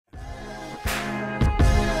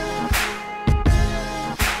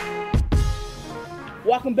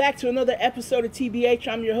welcome back to another episode of TBH.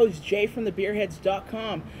 I'm your host, Jay from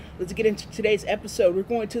thebeerheads.com. Let's get into today's episode. We're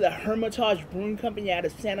going to the Hermitage Brewing Company out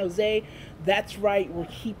of San Jose. That's right, we're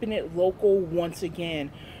keeping it local once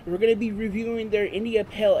again. We're going to be reviewing their India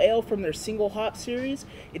Pale Ale from their single hop series.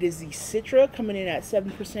 It is the Citra, coming in at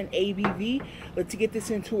 7% ABV. Let's get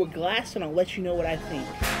this into a glass and I'll let you know what I think.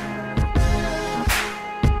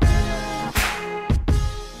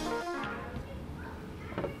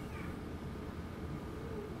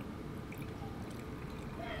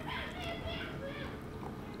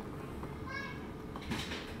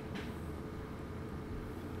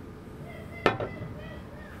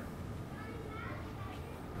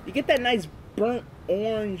 You get that nice burnt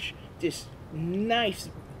orange, just nice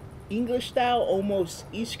English style, almost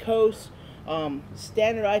East Coast,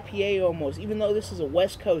 standard IPA almost, even though this is a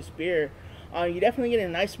West Coast beer. You definitely get a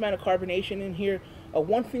nice amount of carbonation in here. A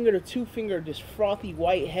 1 finger to 2 finger, just frothy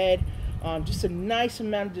white head. Just a nice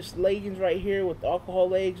amount of just lagings right here with alcohol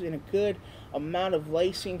legs and a good amount of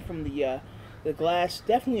lacing from the glass.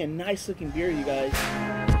 Definitely a nice looking beer, you guys.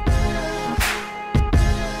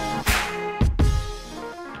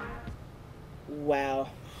 Wow,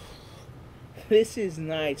 this is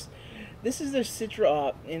nice. This is their Citra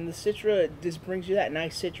hop, and the Citra just brings you that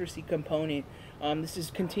nice citrusy component. This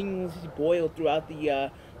is continuously boiled throughout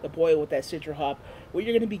the boil with that Citra hop. What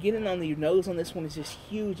you're going to be getting on your nose on this one is just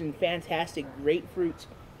huge and fantastic grapefruits.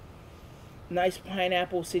 Nice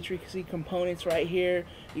pineapple citrusy components right here.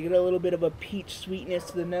 You get a little bit of a peach sweetness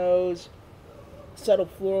to the nose. Subtle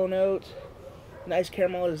floral notes. Nice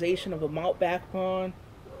caramelization of a malt backbone.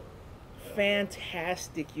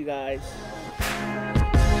 Fantastic, you guys.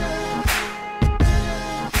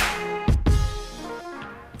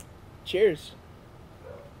 Cheers.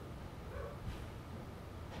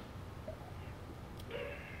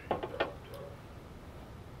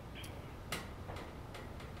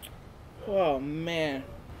 Oh man,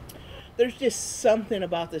 there's just something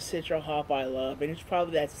about the Citra hop I love, and it's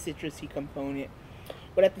probably that citrusy component.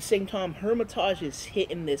 But at the same time, Hermitage is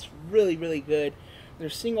hitting this really, really good. Their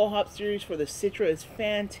single hop series for the Citra is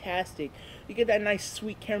fantastic. You get that nice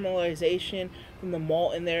sweet caramelization from the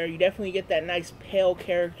malt in there. You definitely get that nice pale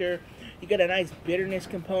character. You get a nice bitterness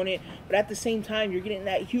component. But at the same time, you're getting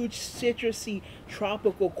that huge citrusy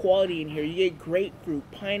tropical quality in here. You get grapefruit,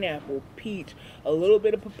 pineapple, peach, a little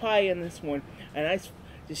bit of papaya in this one. A nice,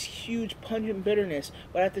 this huge pungent bitterness.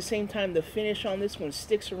 But at the same time, the finish on this one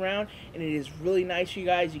sticks around. And it is really nice, you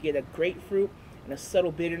guys. You get a grapefruit and a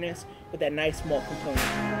subtle bitterness with that nice malt component.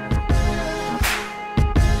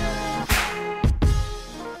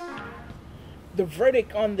 The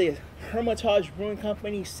verdict on the Hermitage Brewing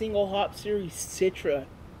Company single hop series Citra,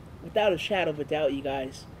 without a shadow of a doubt, you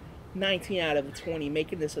guys, 19 out of 20,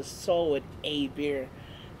 making this a solid A beer.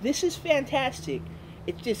 This is fantastic.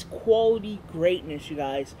 It's just quality greatness, you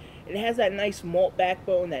guys. It has that nice malt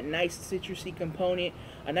backbone, that nice citrusy component,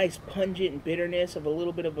 a nice pungent bitterness of a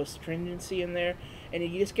little bit of astringency in there, and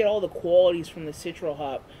you just get all the qualities from the Citra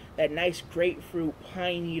hop. That nice grapefruit,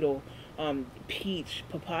 pine needle, peach,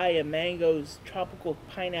 papaya, mangoes, tropical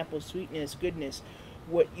pineapple sweetness, goodness.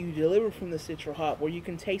 What you deliver from the Citra hop, where you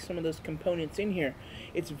can taste some of those components in here.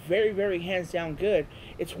 It's very, very hands down good.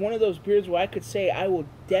 It's one of those beers where I could say I will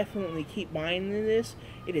definitely keep buying this.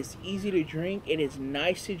 It is easy to drink. It is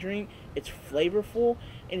nice to drink. It's flavorful.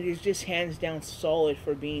 And it is just hands down solid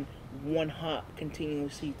for being one hop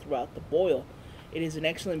continuously throughout the boil. It is an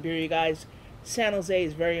excellent beer, you guys. San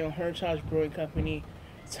Jose's very own Hermitage Brewing Company.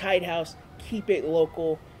 Tide House. Keep it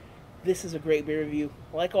local. This is a great beer review.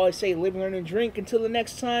 Like I always say, live, learn, and drink. Until the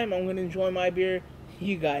next time, I'm going to enjoy my beer.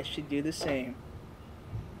 You guys should do the same.